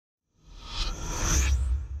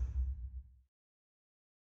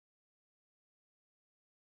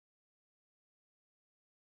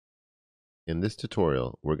In this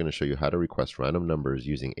tutorial, we're going to show you how to request random numbers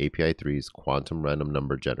using API3's quantum random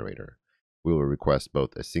number generator. We will request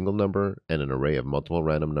both a single number and an array of multiple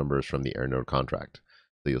random numbers from the AirNode contract.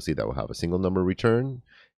 So you'll see that we'll have a single number return,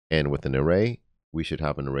 and with an array, we should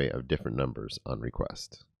have an array of different numbers on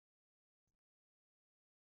request.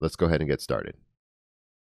 Let's go ahead and get started.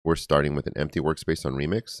 We're starting with an empty workspace on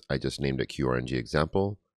Remix. I just named it QRNG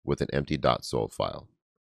example with an empty .sol file.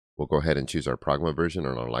 We'll go ahead and choose our Pragma version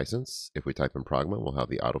on our license. If we type in Pragma, we'll have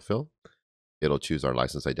the autofill. It'll choose our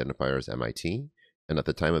license identifier as MIT. And at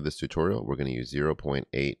the time of this tutorial, we're going to use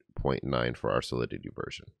 0.8.9 for our Solidity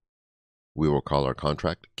version. We will call our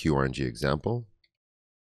contract QRNG example.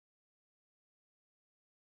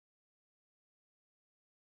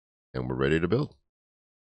 And we're ready to build.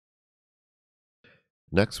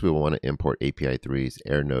 Next, we will want to import API3's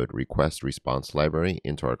AirNode request response library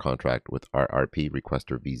into our contract with RRP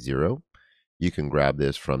requester v0. You can grab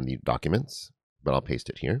this from the documents, but I'll paste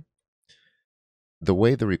it here. The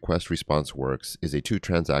way the request response works is a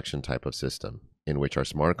two-transaction type of system in which our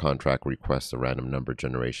smart contract requests a random number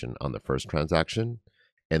generation on the first transaction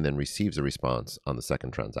and then receives a response on the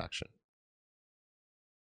second transaction.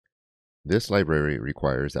 This library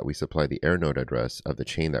requires that we supply the AirNode address of the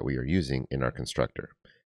chain that we are using in our constructor.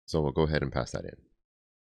 So we'll go ahead and pass that in.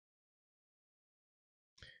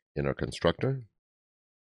 In our constructor,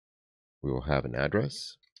 we will have an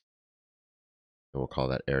address, and we'll call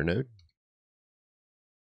that AirNode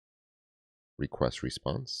request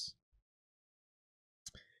response,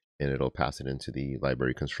 and it'll pass it into the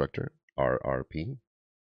library constructor RRP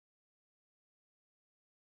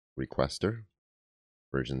requester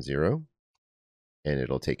version 0, and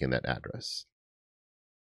it'll take in that address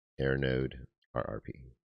AirNode RRP.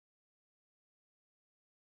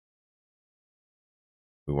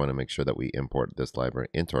 We want to make sure that we import this library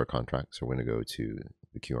into our contract. So we're going to go to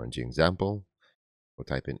the QRNG example. We'll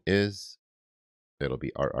type in is. It'll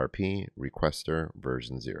be RRP requester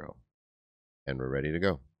version 0. And we're ready to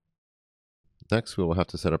go. Next, we will have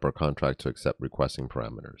to set up our contract to accept requesting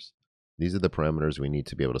parameters. These are the parameters we need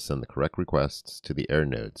to be able to send the correct requests to the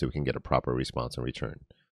AirNode so we can get a proper response in return.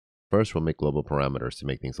 First, we'll make global parameters to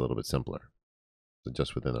make things a little bit simpler. So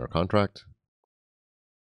just within our contract,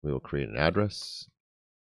 we will create an address,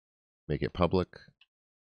 make it public,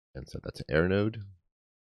 and set that to AirNode.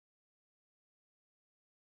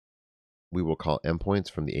 We will call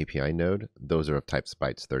endpoints from the API node. Those are of type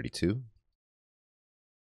bytes 32.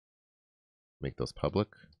 Make those public.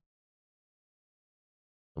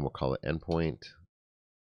 And we'll call it endpoint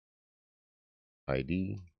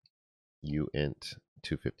ID uint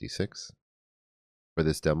 256. For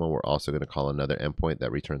this demo, we're also going to call another endpoint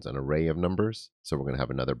that returns an array of numbers. So we're going to have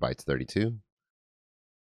another bytes 32.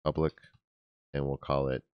 Public, and we'll call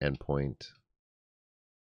it endpoint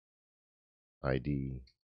ID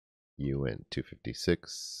uint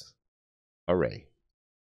 256 array.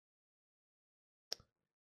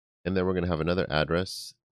 And then we're going to have another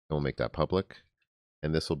address, and we'll make that public.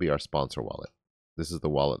 And this will be our sponsor wallet. This is the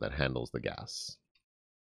wallet that handles the gas.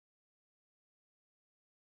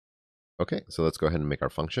 Okay, so let's go ahead and make our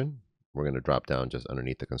function. We're going to drop down just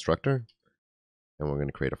underneath the constructor, and we're going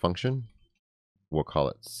to create a function. We'll call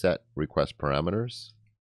it set request parameters.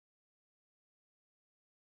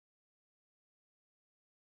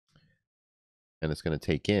 And it's going to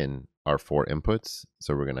take in our 4 inputs.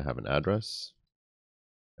 So we're going to have an address,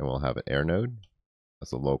 and we'll have an AirNode.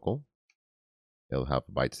 That's a local. It'll have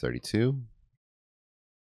bytes 32,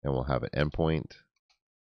 and we'll have an endpoint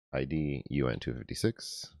ID uint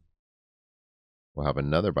 256. We'll have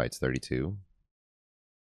another bytes 32,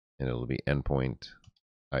 and it'll be endpoint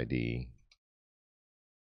ID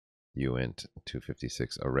uint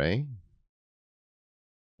 256 array.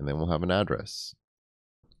 And then we'll have an address,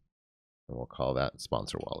 and we'll call that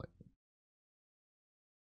sponsor wallet.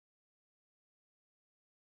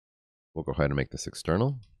 We'll go ahead and make this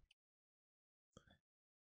external,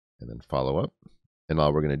 and then follow up. And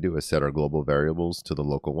all we're going to do is set our global variables to the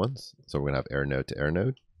local ones. So we're going to have AirNode to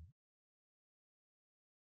AirNode.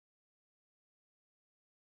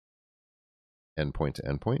 Endpoint to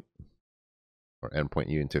endpoint, or endpoint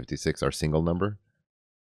uint 256, our single number,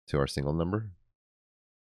 to our single number.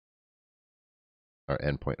 Our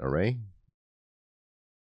endpoint array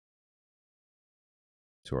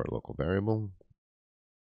to our local variable,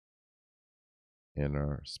 and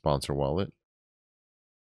our sponsor wallet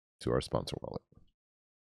to our sponsor wallet.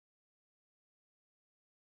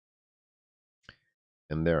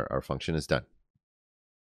 And there, our function is done.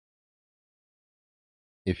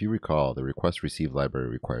 If you recall, the request receive library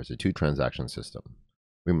requires a two-transaction system.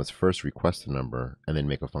 We must first request a number and then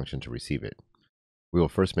make a function to receive it. We will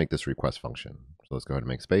first make this request function. So let's go ahead and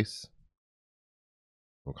make space.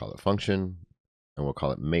 We'll call it function, and we'll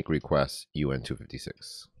call it make request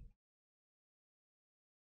UN256.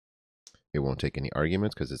 It won't take any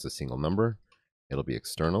arguments because it's a single number. It'll be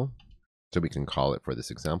external, so we can call it for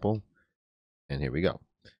this example. And here we go.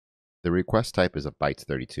 The request type is a bytes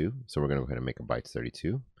 32, so we're going to go ahead and make a bytes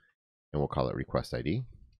 32, and we'll call it request ID.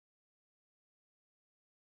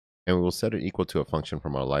 And we will set it equal to a function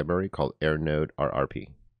from our library called airNode_RRP.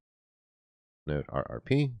 Node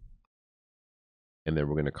RRP. And then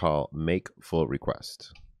we're going to call make full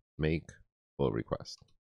request. Make full request.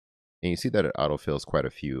 And you see that it autofills quite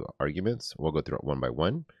a few arguments. We'll go through it one by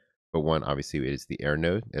one. But one, obviously, is the air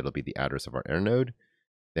node. It'll be the address of our air node.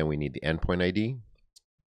 Then we need the endpoint ID.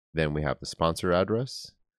 Then we have the sponsor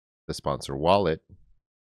address, the sponsor wallet,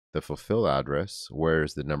 the fulfill address, where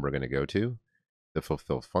is the number going to go to, the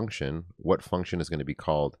fulfill function, what function is going to be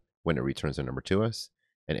called when it returns a number to us,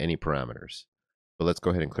 and any parameters. But let's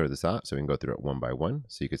go ahead and clear this out so we can go through it one by one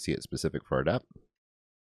so you can see it specific for our app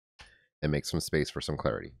and make some space for some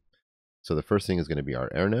clarity. So the first thing is going to be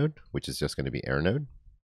our air node, which is just going to be air node.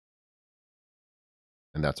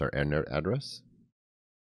 And that's our air node address.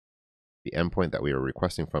 The endpoint that we are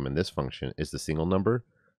requesting from in this function is the single number.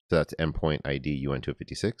 So that's endpoint ID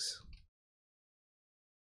UN256.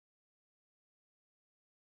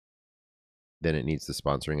 Then it needs the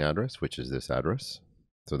sponsoring address, which is this address.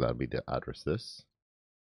 So that'll be the address this.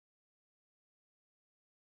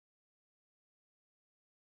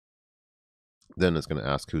 Then it's going to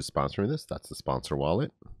ask who's sponsoring this. That's the sponsor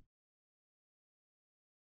wallet.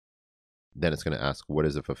 Then it's going to ask what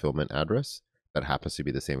is the fulfillment address. That happens to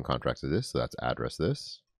be the same contract as this. So that's address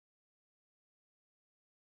this.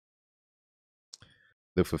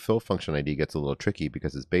 The fulfill function ID gets a little tricky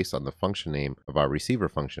because it's based on the function name of our receiver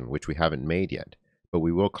function, which we haven't made yet. But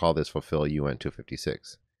we will call this fulfill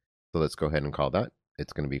UN256. So let's go ahead and call that.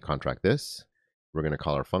 It's going to be contract this. We're going to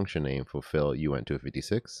call our function name fulfill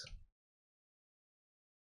UN256.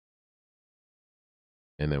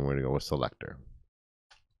 And then we're going to go with selector.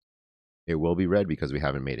 It will be red because we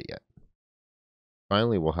haven't made it yet.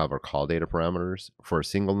 Finally, we'll have our call data parameters. For a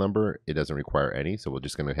single number, it doesn't require any, so we're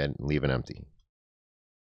just going to go ahead and leave it empty.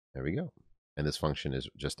 There we go. And this function is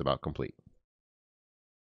just about complete.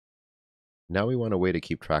 Now we want a way to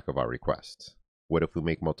keep track of our requests. What if we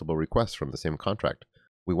make multiple requests from the same contract?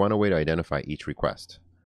 We want a way to identify each request.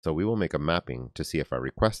 So we will make a mapping to see if our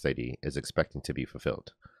request ID is expecting to be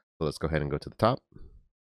fulfilled. So let's go ahead and go to the top.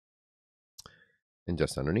 And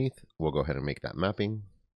just underneath, we'll go ahead and make that mapping.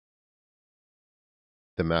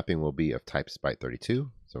 The mapping will be of types byte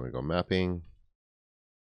 32. So we're going to go mapping,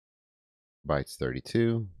 bytes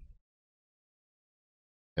 32.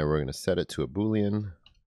 And we're going to set it to a Boolean.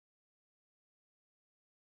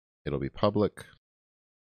 It'll be public.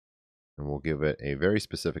 And we'll give it a very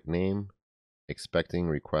specific name, expecting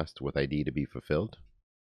request with ID to be fulfilled.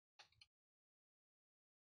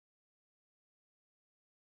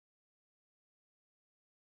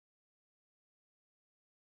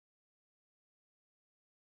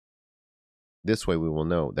 This way we will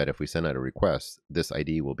know that if we send out a request, this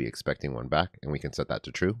ID will be expecting one back, and we can set that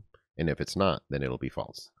to true. And if it's not, then it'll be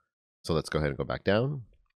false. So let's go ahead and go back down.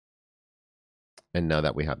 And now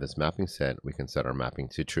that we have this mapping set, we can set our mapping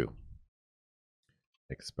to true.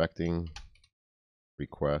 Expecting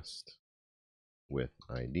request with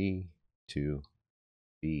ID to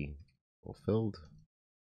be fulfilled.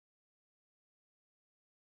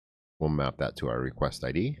 We'll map that to our request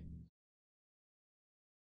ID.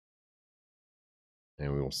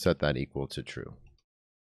 And we will set that equal to true.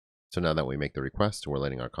 So now that we make the request, we're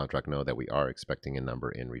letting our contract know that we are expecting a number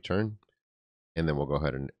in return. And then we'll go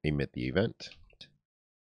ahead and emit the event.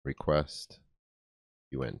 Request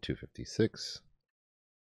UN256.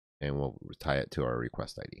 And we'll tie it to our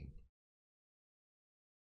request ID.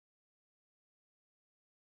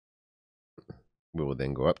 We will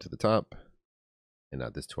then go up to the top and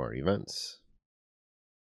add this to our events.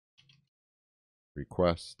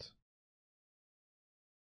 Request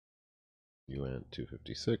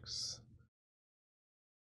UN256.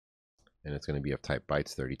 And it's going to be of type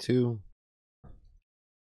bytes 32.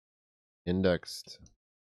 Indexed.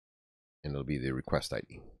 And it'll be the request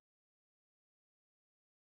ID.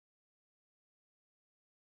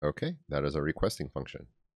 Okay, that is our requesting function.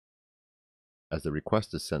 As the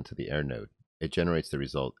request is sent to the air node, it generates the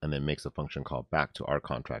result and then makes a function call back to our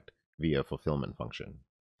contract via a fulfillment function.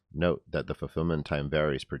 Note that the fulfillment time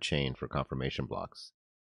varies per chain for confirmation blocks.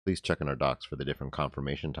 Please check in our docs for the different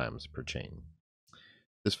confirmation times per chain.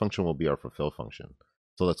 This function will be our fulfill function.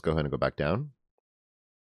 So let's go ahead and go back down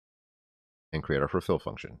and create our fulfill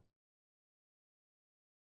function.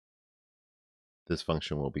 This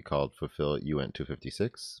function will be called fulfill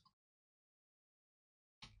uint256.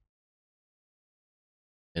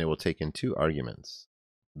 And it will take in two arguments.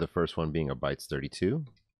 The first one being a bytes 32,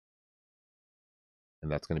 and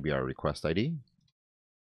that's going to be our request ID.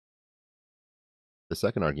 The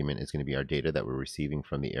second argument is going to be our data that we're receiving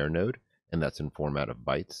from the error node, and that's in format of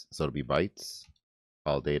bytes. So it'll be bytes,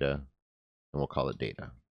 call data, and we'll call it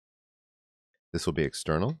data. This will be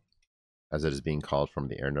external, as it is being called from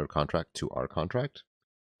the error node contract to our contract.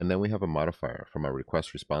 And then we have a modifier from our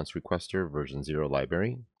request response requester version 0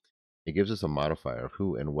 library. It gives us a modifier of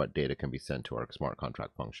who and what data can be sent to our smart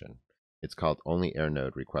contract function. It's called only error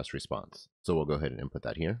node request response. So we'll go ahead and input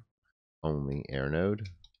that here. Only error node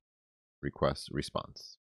request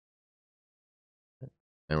response.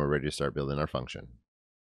 And we're ready to start building our function.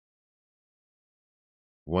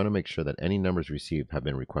 We want to make sure that any numbers received have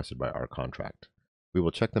been requested by our contract. We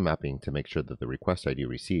will check the mapping to make sure that the request ID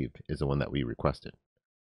received is the one that we requested.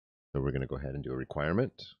 So we're going to go ahead and do a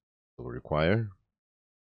requirement. So we'll require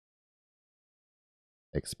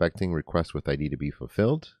expecting request with ID to be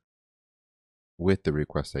fulfilled with the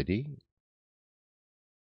request ID.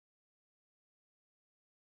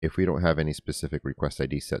 If we don't have any specific request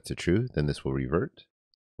ID set to true, then this will revert.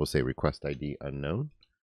 We'll say request ID unknown.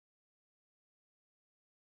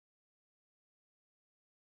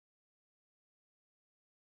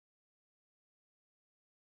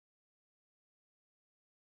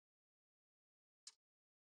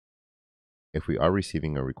 If we are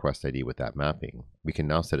receiving a request ID with that mapping, we can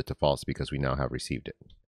now set it to false because we now have received it.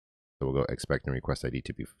 So we'll go expecting request ID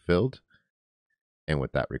to be fulfilled. And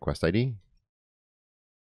with that request ID,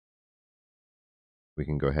 we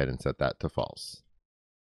can go ahead and set that to false.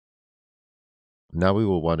 Now we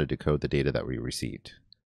will want to decode the data that we received.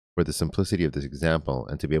 For the simplicity of this example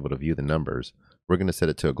and to be able to view the numbers, we're going to set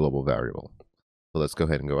it to a global variable. So let's go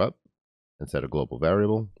ahead and go up and set a global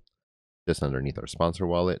variable just underneath our sponsor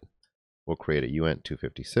wallet. We'll create a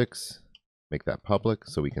uint256, make that public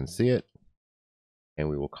so we can see it, and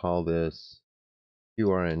we will call this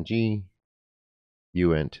QRNG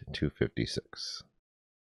uint256.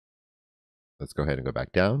 Let's go ahead and go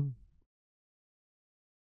back down.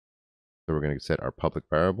 So we're going to set our public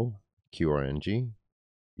variable QRNG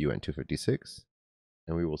uint256,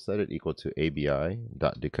 and we will set it equal to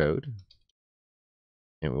abi.decode,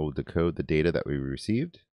 and we will decode the data that we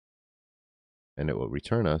received, and it will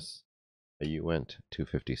return us a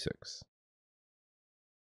uint256.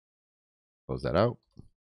 Close that out.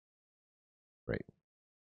 Great.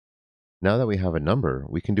 Now that we have a number,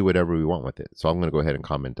 we can do whatever we want with it. So I'm going to go ahead and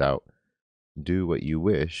comment out, do what you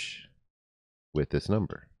wish with this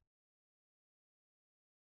number.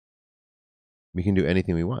 We can do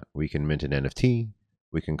anything we want. We can mint an NFT.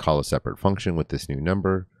 We can call a separate function with this new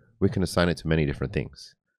number. We can assign it to many different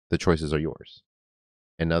things. The choices are yours.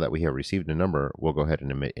 And now that we have received a number, we'll go ahead and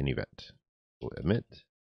emit an event. We'll emit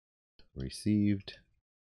received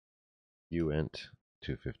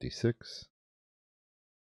uint256.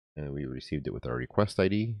 And we received it with our request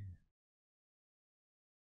ID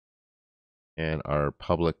and our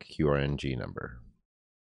public QRNG number.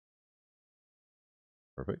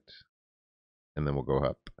 Perfect. And then we'll go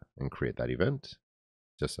up and create that event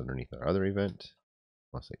just underneath our other event.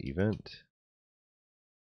 I'll say event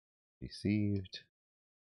received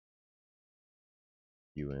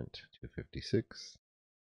uint256,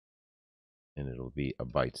 and it'll be a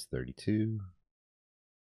bytes 32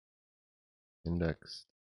 indexed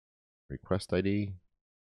request ID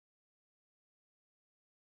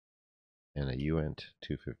and a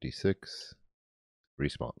uint256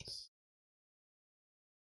 response.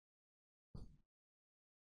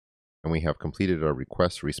 And we have completed our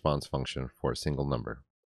request response function for a single number.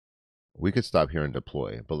 We could stop here and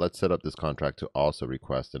deploy, but let's set up this contract to also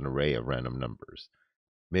request an array of random numbers.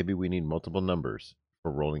 Maybe we need multiple numbers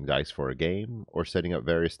for rolling dice for a game or setting up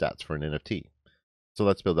various stats for an NFT. So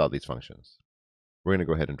let's build out these functions. We're going to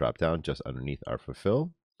go ahead and drop down just underneath our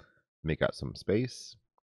fulfill, make out some space,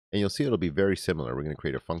 and you'll see it'll be very similar. We're going to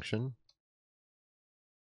create a function,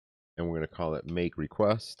 and we're going to call it make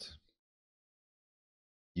request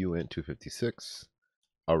uint256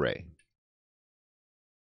 array.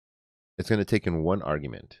 It's going to take in one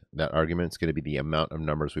argument. That argument is going to be the amount of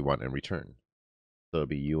numbers we want in return. So it'll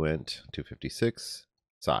be uint256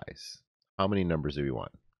 size. How many numbers do we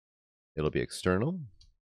want? It'll be external,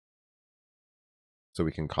 so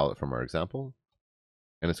we can call it from our example,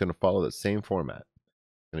 and it's going to follow the same format.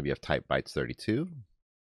 It's going to be of type bytes 32.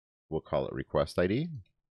 We'll call it request ID.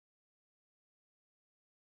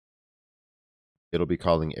 It'll be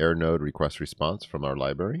calling error node request response from our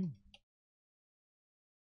library,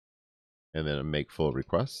 and then a make full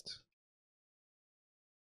request.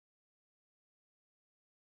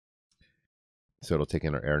 So it'll take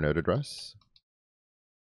in our error node address.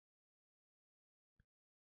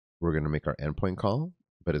 We're going to make our endpoint call,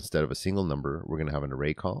 but instead of a single number, we're going to have an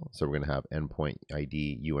array call. So we're going to have endpoint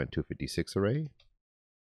ID UN256 array,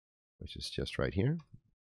 which is just right here.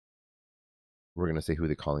 We're going to say who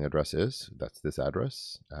the calling address is. That's this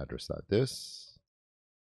address, address.this.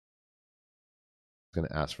 It's going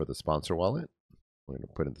to ask for the sponsor wallet. We're going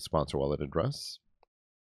to put in the sponsor wallet address.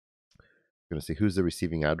 We're going to say who's the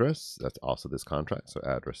receiving address. That's also this contract, so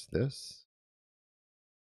address this.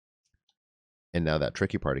 And now that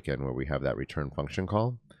tricky part again, where we have that return function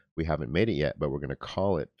call. We haven't made it yet, but we're going to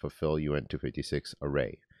call it fulfill UN256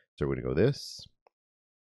 array. So we're going to go this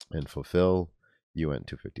and fulfill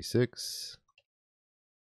UN256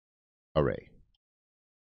 array.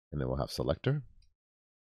 And then we'll have selector.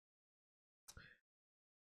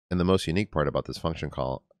 And the most unique part about this function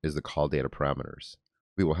call is the call data parameters.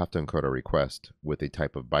 We will have to encode our request with a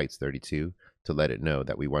type of bytes 32 to let it know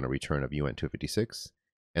that we want a return of UN256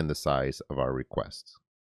 and the size of our request.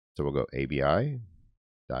 So we'll go ABI.encode,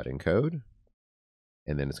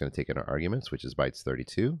 and then it's going to take in our arguments, which is bytes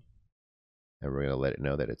 32. And we're going to let it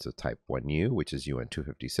know that it's a type 1U, which is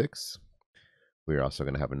UN256. We're also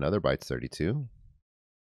going to have another bytes 32. And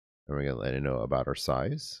we're going to let it know about our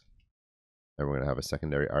size. And we're going to have a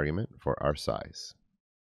secondary argument for our size.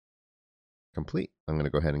 Complete. I'm going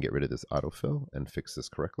to go ahead and get rid of this autofill and fix this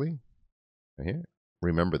correctly. Right here.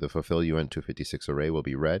 Remember, the fulfill UN256 array will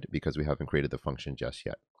be red because we haven't created the function just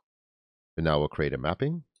yet. But now we'll create a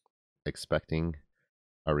mapping, expecting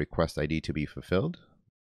our request ID to be fulfilled.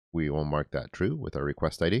 We will mark that true with our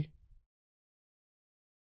request ID.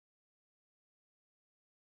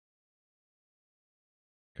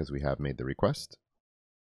 Because we have made the request.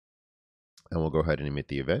 And we'll go ahead and emit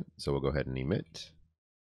the event. So we'll go ahead and emit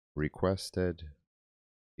requested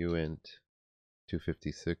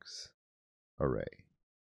UN256 array.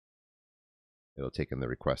 It'll take in the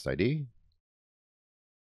request ID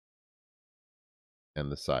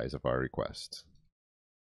and the size of our request.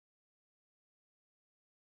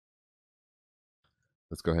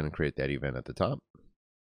 Let's go ahead and create that event at the top.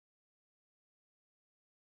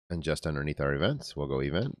 And just underneath our events, we'll go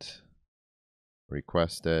event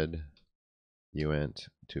requested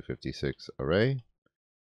UN256 array.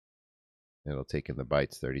 It'll take in the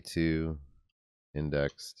bytes 32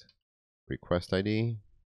 indexed request ID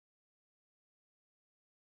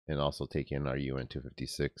and also take in our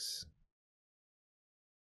UN256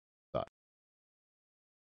 dot.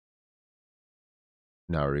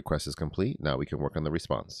 Now our request is complete. Now we can work on the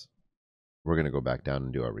response. We're going to go back down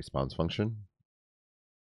and do our response function.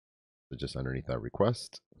 So just underneath our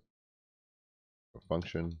request,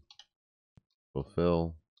 function,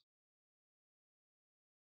 fulfill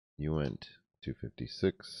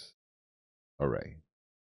UN256 array.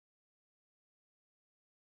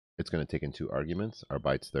 It's going to take in two arguments, our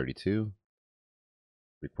bytes 32,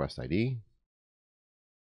 request ID,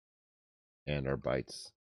 and our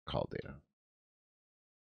bytes call data.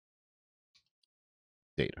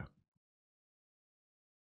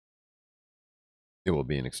 It will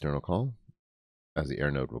be an external call, as the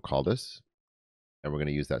error node will call this. And we're going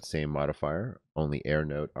to use that same modifier, only error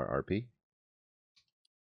node RRP.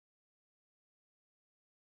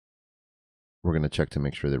 We're going to check to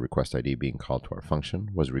make sure the request ID being called to our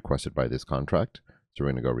function was requested by this contract. So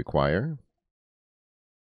we're going to go require,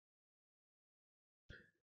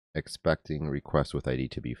 expecting request with ID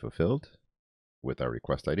to be fulfilled with our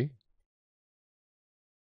request ID.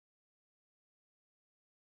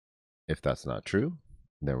 If that's not true,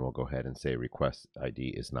 then we'll go ahead and say request ID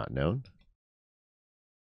is not known.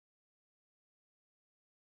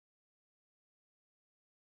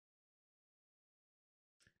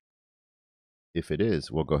 If it is,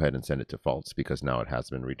 we'll go ahead and send it to false because now it has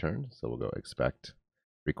been returned. So we'll go expect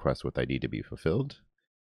request with ID to be fulfilled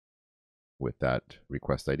with that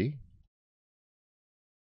request ID.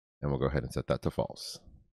 And we'll go ahead and set that to false.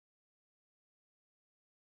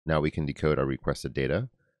 Now we can decode our requested data.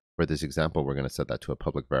 For this example, we're going to set that to a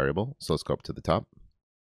public variable. So let's go up to the top.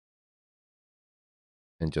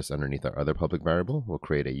 And just underneath our other public variable, we'll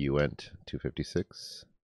create a UN256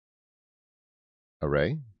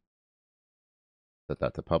 array. Set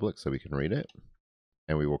that to public so we can read it.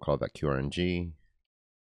 And we will call that QRNG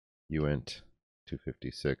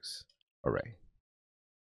UN256 array.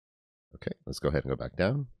 Okay, let's go ahead and go back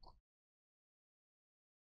down.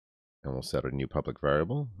 And we'll set a new public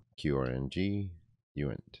variable, QRNG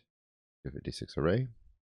UN256 array.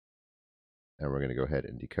 And we're going to go ahead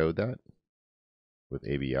and decode that with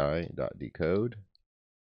ABI.decode.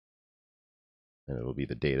 And it'll be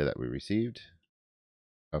the data that we received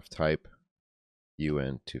of type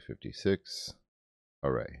UN256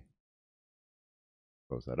 array.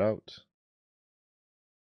 Close that out.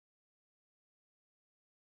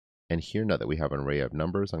 And here, now that we have an array of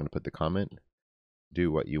numbers, I'm going to put the comment,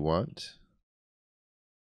 do what you want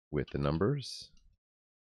with the numbers.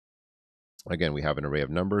 Again, we have an array of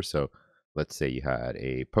numbers. So let's say you had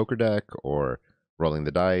a poker deck or rolling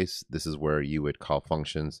the dice. This is where you would call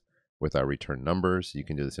functions with our return numbers. You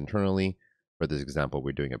can do this internally. For this example,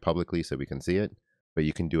 we're doing it publicly so we can see it, but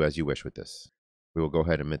you can do as you wish with this. We will go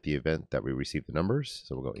ahead and emit the event that we received the numbers.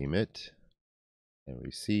 So we'll go emit and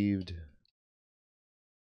received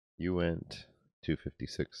uint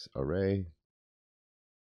 256 array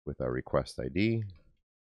with our request ID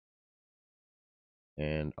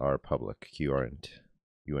and our public QRNG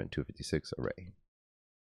uint 256 array.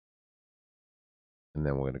 And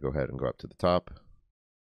then we're going to go ahead and go up to the top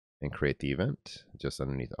and create the event just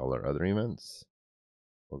underneath all our other events.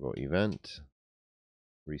 We'll go event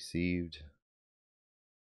received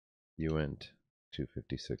uint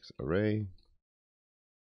 256 array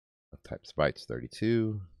of types bytes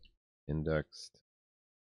 32 indexed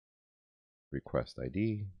request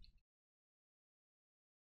ID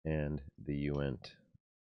and the uint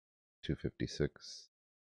 256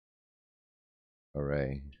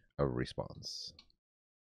 array of response.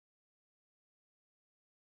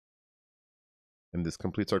 And this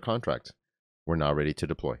completes our contract. We're now ready to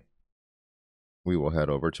deploy. We will head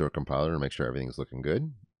over to our compiler and make sure everything's looking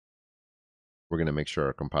good. We're going to make sure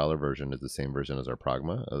our compiler version is the same version as our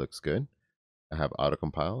pragma. It looks good. I have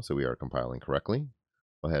autocompile, so we are compiling correctly.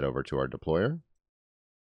 We'll head over to our deployer.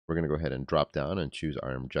 We're going to go ahead and drop down and choose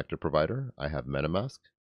our injector provider. I have MetaMask.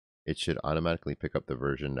 It should automatically pick up the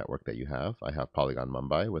version network that you have. I have Polygon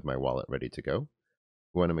Mumbai with my wallet ready to go.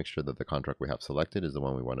 We want to make sure that the contract we have selected is the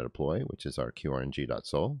one we want to deploy, which is our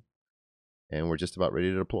QRNG.sol. And we're just about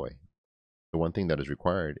ready to deploy. The one thing that is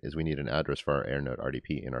required is we need an address for our AirNode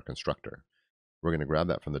RDP in our constructor. We're going to grab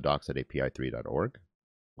that from the docs at API3.org.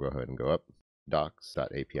 Go ahead and go up,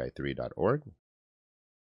 docs.api3.org.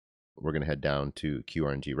 We're going to head down to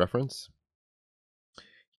QRNG reference.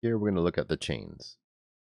 Here we're going to look at the chains.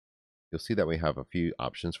 You'll see that we have a few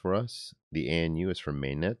options for us. The ANU is for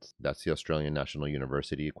mainnet. That's the Australian National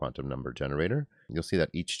University Quantum Number Generator. You'll see that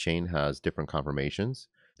each chain has different confirmations.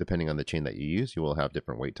 Depending on the chain that you use, you will have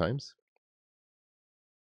different wait times.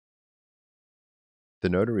 The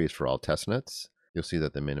notary is for all testnets. You'll see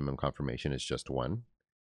that the minimum confirmation is just 1.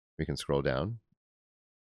 We can scroll down.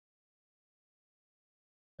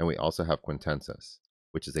 And we also have Quintensis,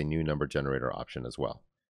 which is a new number generator option as well.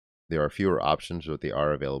 There are fewer options, but they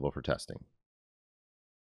are available for testing.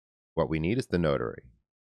 What we need is the notary.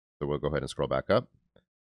 So we'll go ahead and scroll back up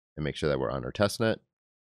and make sure that we're on our testnet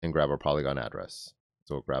and grab our Polygon address.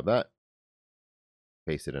 So we'll grab that,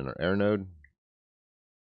 paste it in our AirNode,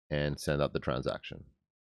 and send out the transaction.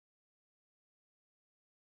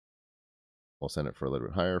 We'll send it for a little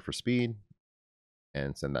bit higher for speed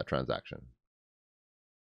and send that transaction.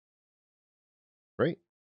 Great.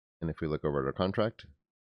 And if we look over at our contract,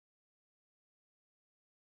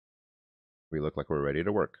 we look like we're ready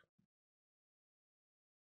to work.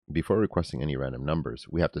 Before requesting any random numbers,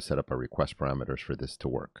 we have to set up our request parameters for this to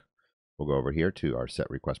work. We'll go over here to our set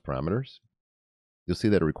request parameters. You'll see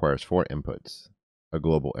that it requires 4 inputs: a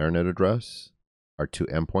global AirNode address, our 2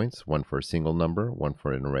 endpoints, one for a single number, one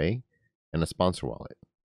for an array, and a sponsor wallet.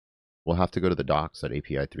 We'll have to go to the docs at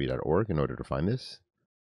api3.org in order to find this.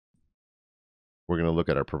 We're going to look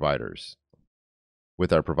at our providers.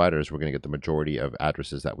 With our providers, we're going to get the majority of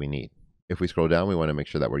addresses that we need. If we scroll down, we want to make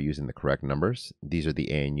sure that we're using the correct numbers. These are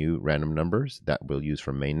the ANU random numbers that we'll use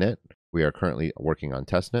for mainnet. We are currently working on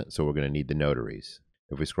testnet, so we're going to need the notaries.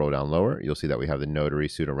 If we scroll down lower, you'll see that we have the notary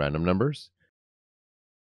pseudo-random numbers.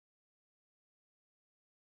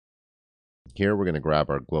 Here, we're going to grab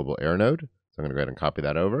our global AirNode. So I'm going to go ahead and copy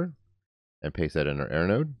that over and paste that in our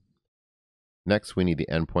AirNode. Next, we need the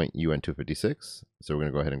endpoint uint256. So we're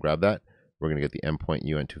going to go ahead and grab that. We're going to get the endpoint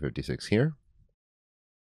uint256 here.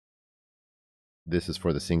 This is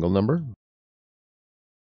for the single number.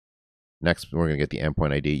 Next, we're going to get the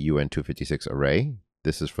endpoint ID uint256 array.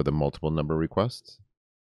 This is for the multiple number requests.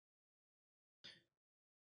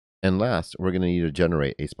 And last, we're going to need to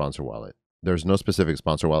generate a sponsor wallet. There's no specific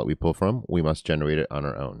sponsor wallet we pull from. We must generate it on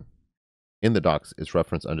our own. In the docs, it's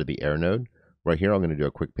referenced under the AirNode. Right here, I'm going to do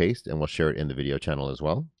a quick paste, and we'll share it in the video channel as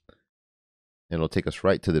well. And it'll take us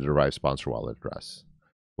right to the derived sponsor wallet address.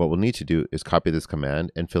 What we'll need to do is copy this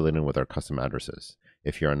command and fill it in with our custom addresses.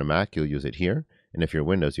 If you're on a Mac, you'll use it here. And if you're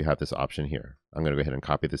Windows, you have this option here. I'm going to go ahead and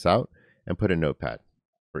copy this out and put a notepad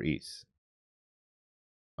for ease.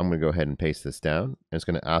 I'm going to go ahead and paste this down, and it's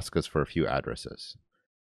going to ask us for a few addresses.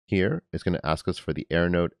 Here, it's going to ask us for the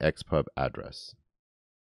AirNode XPub address. So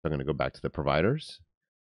I'm going to go back to the providers,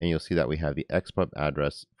 and you'll see that we have the XPub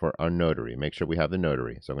address for our notary. Make sure we have the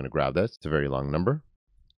notary. So I'm going to grab this. It's a very long number.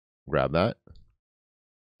 Grab that,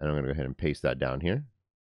 and I'm going to go ahead and paste that down here.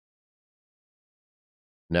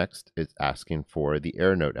 Next, it's asking for the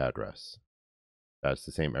AirNode address. That's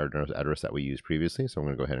the same AirNode address that we used previously, so I'm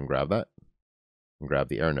going to go ahead and grab that, and grab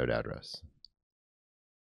the AirNode address.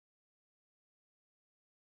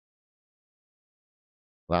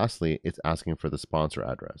 Lastly, it's asking for the sponsor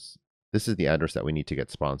address. This is the address that we need to get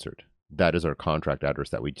sponsored. That is our contract address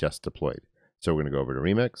that we just deployed. So we're going to go over to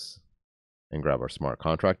Remix and grab our smart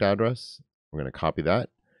contract address. We're going to copy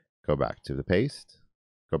that, go back to the paste,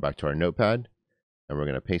 go back to our notepad, and we're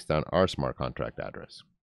going to paste down our smart contract address.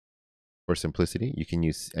 For simplicity, you can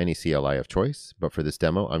use any CLI of choice, but for this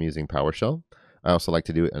demo, I'm using PowerShell. I also like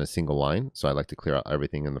to do it in a single line, so I like to clear out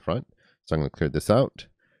everything in the front. So I'm going to clear this out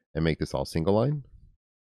and make this all single line.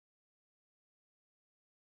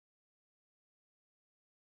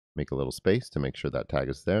 Make a little space to make sure that tag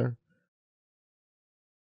is there.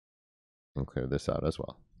 And clear this out as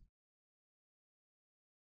well.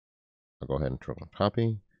 I'll go ahead and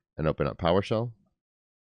copy and open up PowerShell.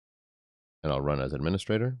 And I'll run as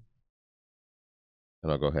administrator.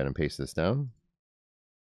 And I'll go ahead and paste this down.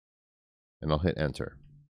 And I'll hit enter.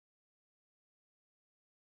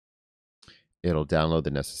 It'll download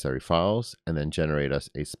the necessary files and then generate us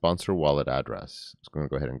a sponsor wallet address. So I'm going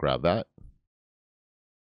to go ahead and grab that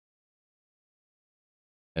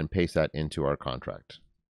and paste that into our contract.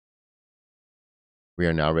 We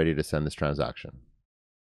are now ready to send this transaction.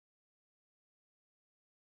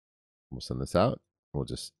 We'll send this out. We'll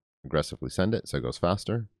just aggressively send it so it goes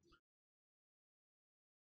faster.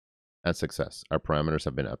 And success. Our parameters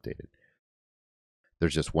have been updated.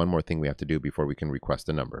 There's just one more thing we have to do before we can request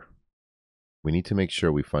a number. We need to make sure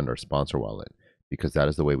we fund our sponsor wallet because that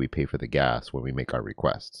is the way we pay for the gas when we make our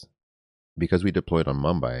requests. Because we deployed on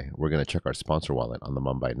Mumbai, we're going to check our sponsor wallet on the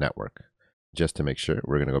Mumbai network. Just to make sure,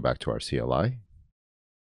 we're going to go back to our CLI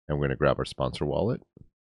and we're going to grab our sponsor wallet.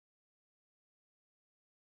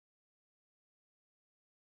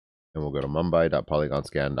 And we'll go to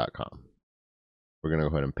mumbai.polygonscan.com. We're going to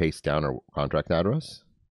go ahead and paste down our contract address.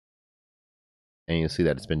 And you'll see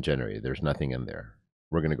that it's been generated. There's nothing in there.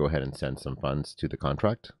 We're going to go ahead and send some funds to the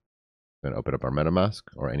contract. We're going to open up our MetaMask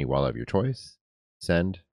or any wallet of your choice.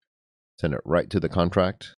 Send it right to the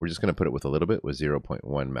contract. We're just going to put it with a little bit with 0.1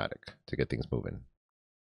 Matic to get things moving.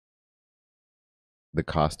 The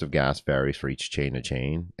cost of gas varies for each chain to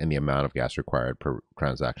chain, and the amount of gas required per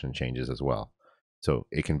transaction changes as well. So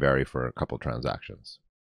it can vary for a couple transactions.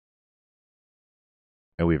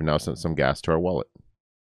 And we've now sent some gas to our wallet.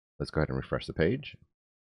 Let's go ahead and refresh the page.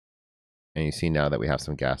 And you see now that we have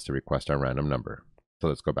some gas to request our random number. So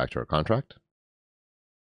let's go back to our contract.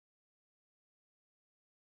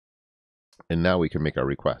 And now we can make our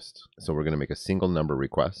request. So we're going to make a single number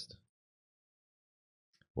request.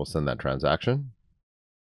 We'll send that transaction.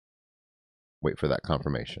 Wait for that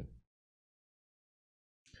confirmation.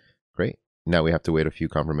 Great. Now we have to wait a few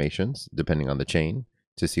confirmations, depending on the chain,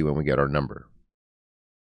 to see when we get our number.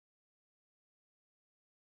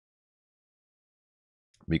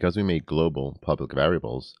 Because we made global public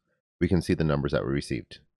variables, we can see the numbers that we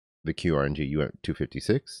received. The QRNG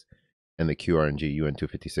UN256 and the QRNG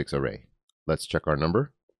UN256 array. Let's check our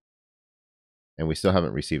number. And we still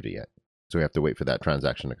haven't received it yet. So we have to wait for that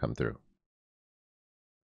transaction to come through.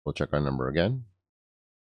 We'll check our number again.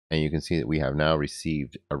 And you can see that we have now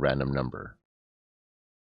received a random number.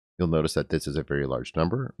 You'll notice that this is a very large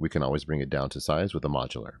number. We can always bring it down to size with a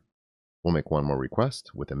modular. We'll make one more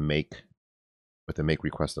request with a make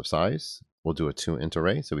request of size. We'll do a 2int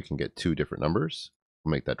array so we can get 2 different numbers.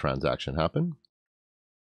 We'll make that transaction happen.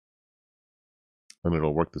 And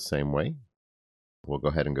it'll work the same way. We'll go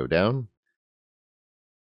ahead and go down.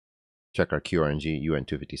 Check our QRNG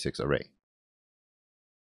UN256 array.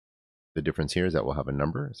 The difference here is that we'll have a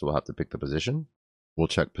number, so we'll have to pick the position. We'll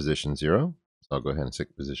check position 0. So I'll go ahead and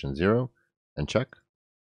check position 0 and check.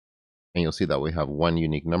 And you'll see that we have one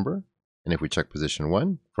unique number. And if we check position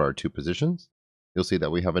 1 for our 2 positions, you'll see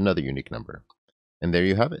that we have another unique number. And there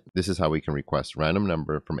you have it. This is how we can request random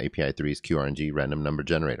number from API3's QRNG random number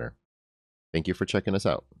generator. Thank you for checking us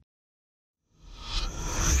out.